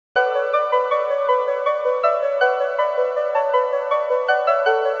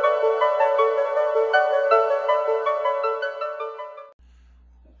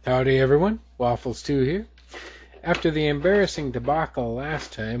Howdy everyone, Waffles2 here. After the embarrassing debacle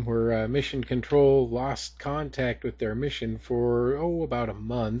last time where Mission Control lost contact with their mission for, about a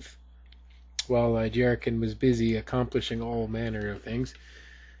month, while Jarkin was busy accomplishing all manner of things,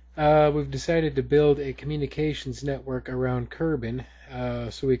 we've decided to build a communications network around Kerbin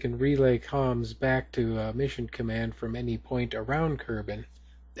so we can relay comms back to Mission Command from any point around Kerbin,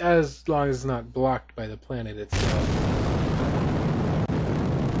 as long as it's not blocked by the planet itself.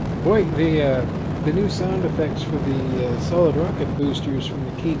 Boy, the new sound effects for the solid rocket boosters from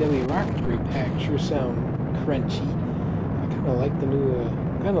the KW rocketry pack sure sound crunchy. I kind of like the new,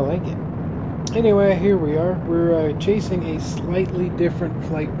 kind of like it. Anyway, here we are. We're chasing a slightly different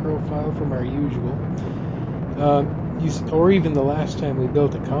flight profile from our usual. Or even the last time we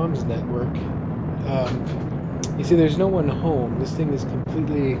built a comms network. You see, there's no one home. This thing is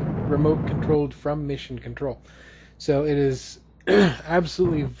completely remote controlled from Mission Control. So it is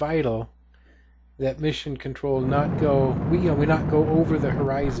absolutely vital that Mission Control not go over the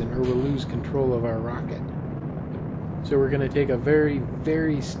horizon, or we'll lose control of our rocket. So we're going to take a very,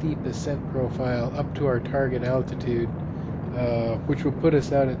 very steep ascent profile up to our target altitude, which will put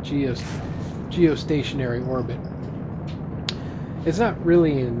us out at geostationary orbit. It's not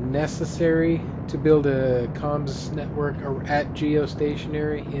really necessary to build a comms network at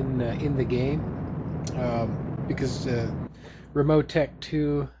geostationary in the game, because Remote Tech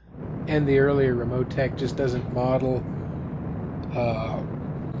 2 and the earlier Remote Tech just doesn't model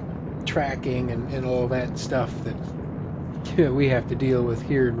tracking and all that stuff that we have to deal with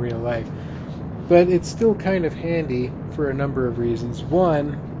here in real life. But it's still kind of handy for a number of reasons.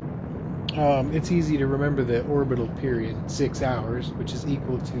 One, it's easy to remember the orbital period, 6 hours, which is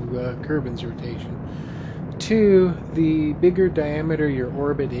equal to Kerbin's rotation. Two, the bigger diameter your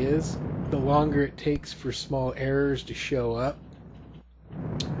orbit is, the longer it takes for small errors to show up.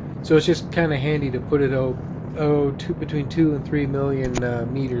 So it's just kind of handy to put it between 2 and 3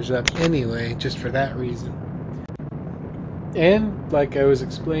 million meters up anyway, just for that reason. And like I was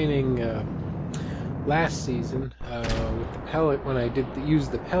explaining last season with the when I use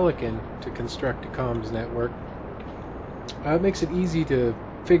the Pelican to construct a comms network, it makes it easy to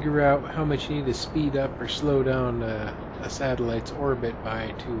figure out how much you need to speed up or slow down a satellite's orbit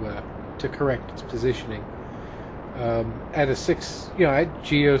by to correct its positioning. At a at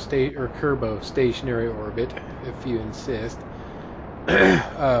or Kerbo stationary orbit, if you insist,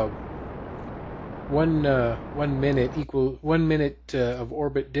 1 minute of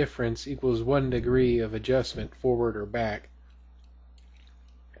orbit difference equals 1 degree of adjustment forward or back.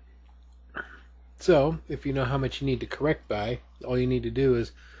 So, if you know how much you need to correct by, all you need to do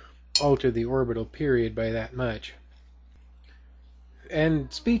is alter the orbital period by that much.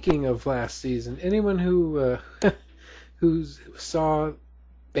 And speaking of last season, anyone who saw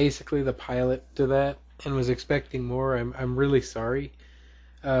basically the pilot to that and was expecting more, I'm really sorry.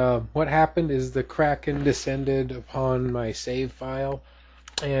 What happened is the Kraken descended upon my save file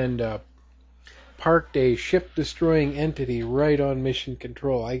and parked a ship-destroying entity right on Mission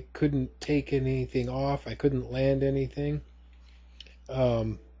Control. I couldn't take anything off. I couldn't land anything.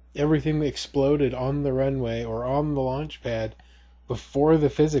 Everything exploded on the runway or on the launch pad before the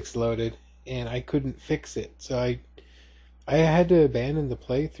physics loaded, and I couldn't fix it. So I had to abandon the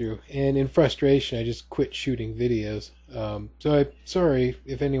playthrough, and in frustration I just quit shooting videos. So I'm sorry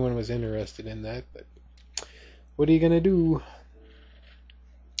if anyone was interested in that, but what are you gonna do?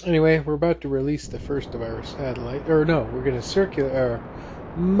 Anyway, we're about to release the first of our satellite, or no, we're gonna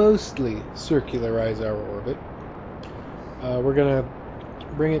mostly circularize our orbit. We're gonna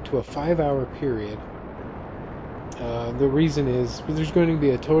bring it to a 5-hour period. The reason is there's going to be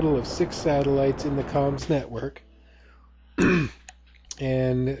a total of 6 satellites in the comms network.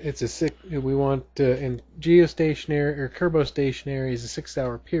 And it's we want in geostationary or kerbostationary is a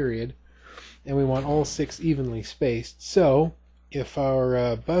 6-hour period, and we want all 6 evenly spaced. So if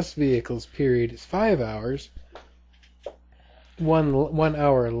our bus vehicle's period is 5 hours, 1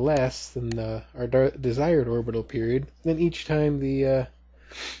 hour less than our desired orbital period, then each time the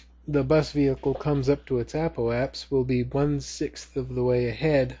bus vehicle comes up to its apoapse will be 1/6 of the way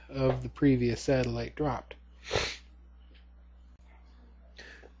ahead of the previous satellite dropped.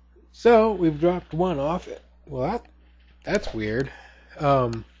 So we've dropped 1 off it. Well, that's weird.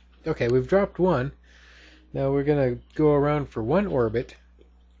 Okay, we've dropped 1. Now we're gonna go around for 1 orbit,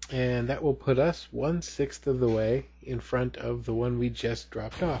 and that will put us 1/6 of the way in front of the one we just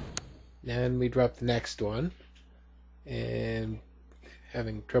dropped off. And we drop the next one, and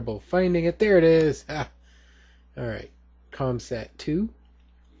having trouble finding it. There it is. Alright, ComSat 2,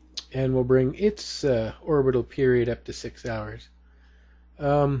 and we'll bring its orbital period up to 6 hours.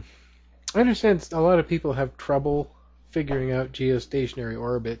 I understand a lot of people have trouble figuring out geostationary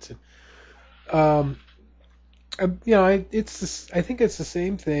orbits. Um, I think it's the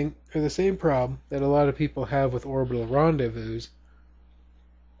same thing or the same problem that a lot of people have with orbital rendezvous,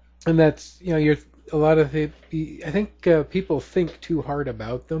 and that's you're a lot of the I think people think too hard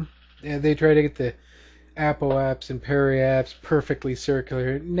about them. They try to get the apoapse and periapse perfectly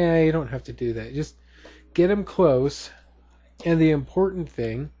circular. Nah, you don't have to do that. Just get them close, and the important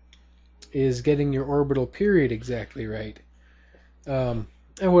thing is getting your orbital period exactly right. And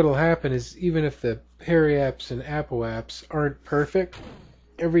what will happen is even if the periapse and apoapse aren't perfect,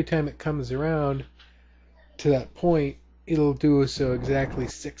 every time it comes around to that point, it'll do so exactly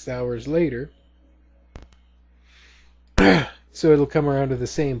 6 hours later. So it'll come around to the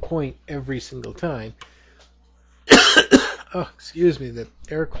same point every single time. Oh, excuse me, the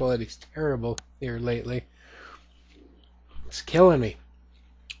air quality's terrible here lately. It's killing me.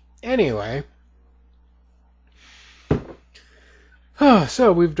 Anyway,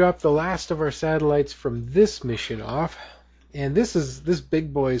 so we've dropped the last of our satellites from this mission off, and this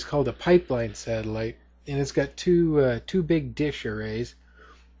big boy is called a pipeline satellite, and it's got two big dish arrays.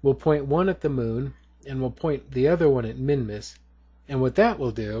 We'll point one at the moon, and we'll point the other one at Minmus. And what that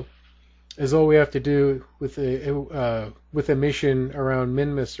will do is all we have to do with a mission around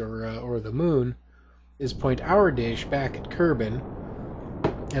Minmus or the moon is point our dish back at Kerbin,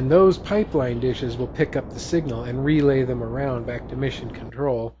 and those pipeline dishes will pick up the signal and relay them around back to mission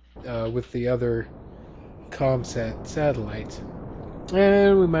control with the other ComSat satellites.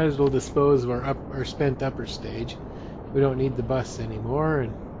 And we might as well dispose of our spent upper stage. We don't need the bus anymore.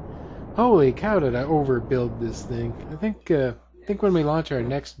 And holy cow, did I overbuild this thing! I think when we launch our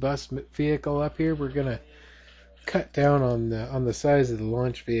next bus vehicle up here, we're gonna cut down on the size of the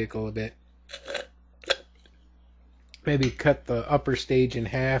launch vehicle a bit. Maybe cut the upper stage in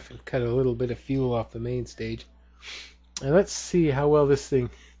half and cut a little bit of fuel off the main stage. And let's see how well this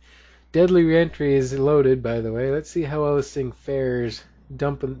thing... Deadly reentry is loaded, by the way. Let's see how well this thing fares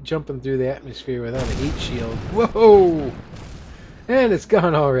jumping through the atmosphere without a heat shield. Whoa! And it's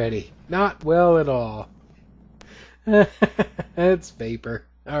gone already. Not well at all. It's vapor.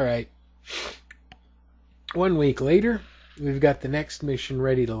 Alright. 1 week later, we've got the next mission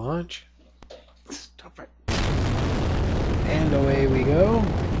ready to launch. Stop it. And away we go.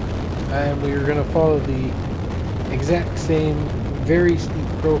 And we're going to follow the exact same very steep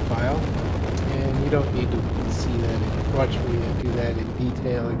profile. And you don't need to see that, watch me do that in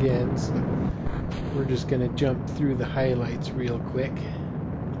detail again. So we're just going to jump through the highlights real quick.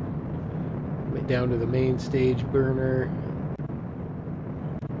 Down to the main stage burner.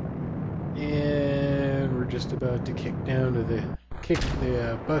 And we're just about to kick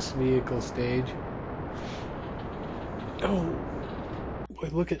the bus vehicle stage. Oh, boy,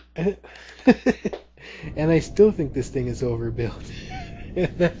 look at it. And I still think this thing is overbuilt.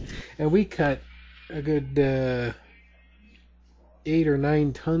 And we cut a good 8 or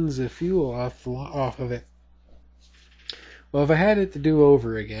 9 tons of fuel off of it. Well, if I had it to do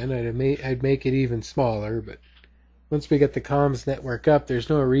over again, I'd make it even smaller, but once we get the comms network up, there's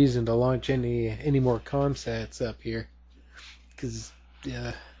no reason to launch any more ComSats up here. Because,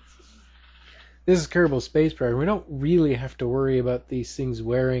 this is Kerbal Space Program. We don't really have to worry about these things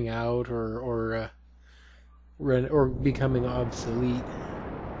wearing out or becoming obsolete.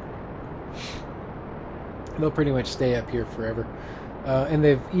 They'll pretty much stay up here forever.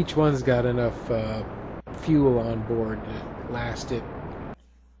 And each one's got enough fuel on board to last it.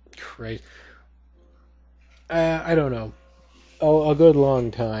 Christ. I don't know. A good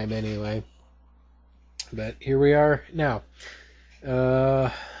long time anyway. But here we are now.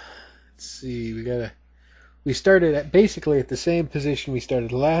 Let's see. We started basically at the same position we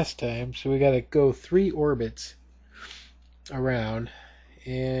started last time, so we got to go 3 orbits around,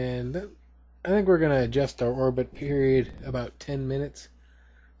 and I think we're going to adjust our orbit period about 10 minutes.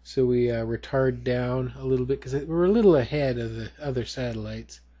 So we retard down a little bit because we're a little ahead of the other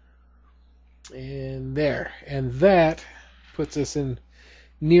satellites. And there. And that puts us in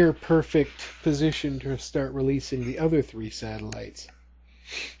near perfect position to start releasing the other 3 satellites.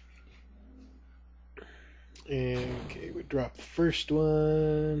 And, okay, we drop the first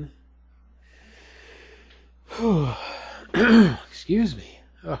one. Excuse me.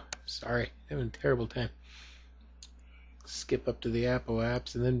 Oh, sorry. Having a terrible time. Skip up to the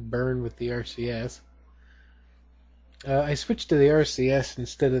apoapse and then burn with the RCS. I switched to the RCS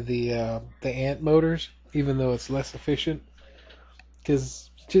instead of the ant motors, even though it's less efficient, because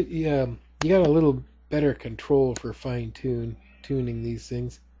you got a little better control for tuning these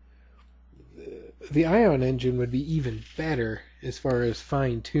things. The ion engine would be even better as far as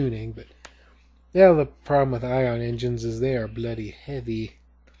fine tuning, but yeah, the problem with ion engines is they are bloody heavy.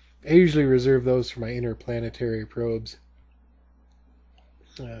 I usually reserve those for my interplanetary probes.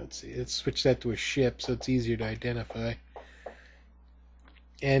 Let's see, let's switch that to a ship so it's easier to identify.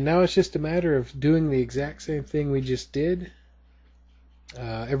 And now it's just a matter of doing the exact same thing we just did.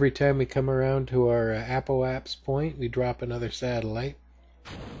 Every time we come around to our apoapse point, we drop another satellite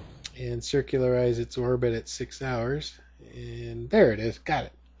and circularize its orbit at 6 hours. And there it is. Got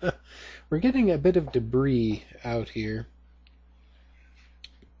it. We're getting a bit of debris out here.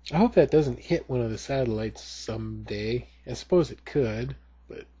 I hope that doesn't hit one of the satellites someday. I suppose it could,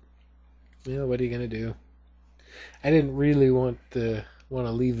 but what are you going to do? I didn't really want to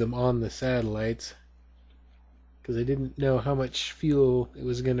leave them on the satellites because I didn't know how much fuel it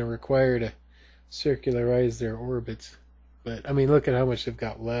was going to require to circularize their orbits. But, I mean, look at how much they've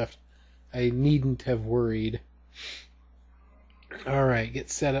got left. I needn't have worried. Alright,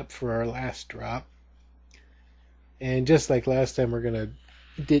 get set up for our last drop. And just like last time, we're going to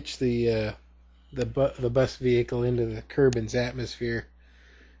ditch the bus vehicle into the Kerbin's atmosphere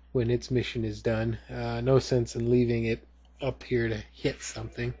when its mission is done. No sense in leaving it up here to hit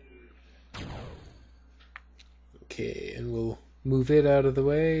something. Okay, and we'll move it out of the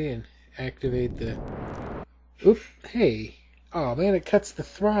way and activate the... Oop, hey! Oh man, it cuts the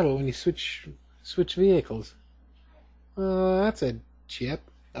throttle when you switch vehicles. That's a chip.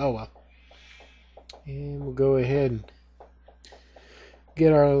 Oh well. And we'll go ahead and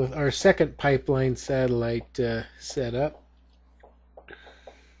get our second pipeline satellite set up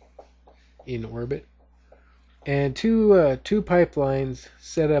in orbit. And two pipelines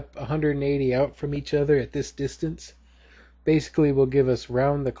set up 180 out from each other at this distance basically will give us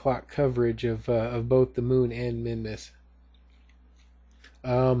round-the-clock coverage of both the moon and Minmus.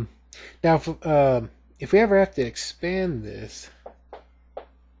 Now, if we ever have to expand this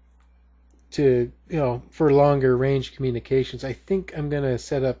to, for longer range communications, I think I'm going to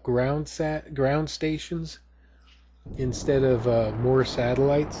set up ground stations instead of more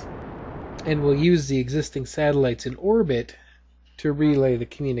satellites. And we'll use the existing satellites in orbit to relay the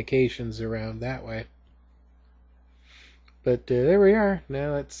communications around that way. But there we are.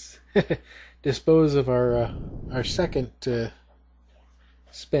 Now let's dispose of our second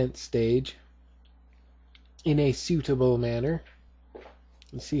spent stage in a suitable manner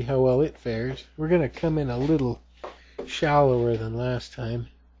and see how well it fares. We're going to come in a little shallower than last time.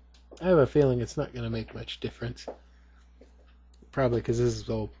 I have a feeling it's not going to make much difference. Probably because this is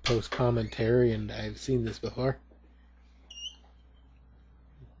all post-commentary and I've seen this before.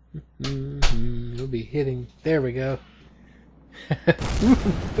 We'll be hitting... There we go.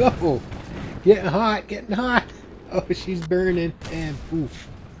 Oh, getting hot. Oh, she's burning. And poof.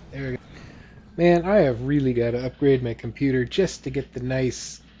 There we go. Man, I have really got to upgrade my computer just to get the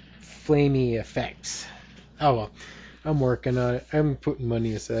nice flamey effects. Oh well, I'm working on it. I'm putting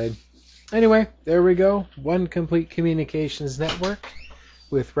money aside. Anyway, there we go. One complete communications network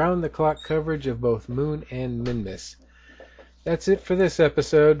with round-the-clock coverage of both Moon and Minmus. That's it for this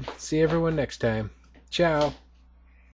episode. See everyone next time. Ciao.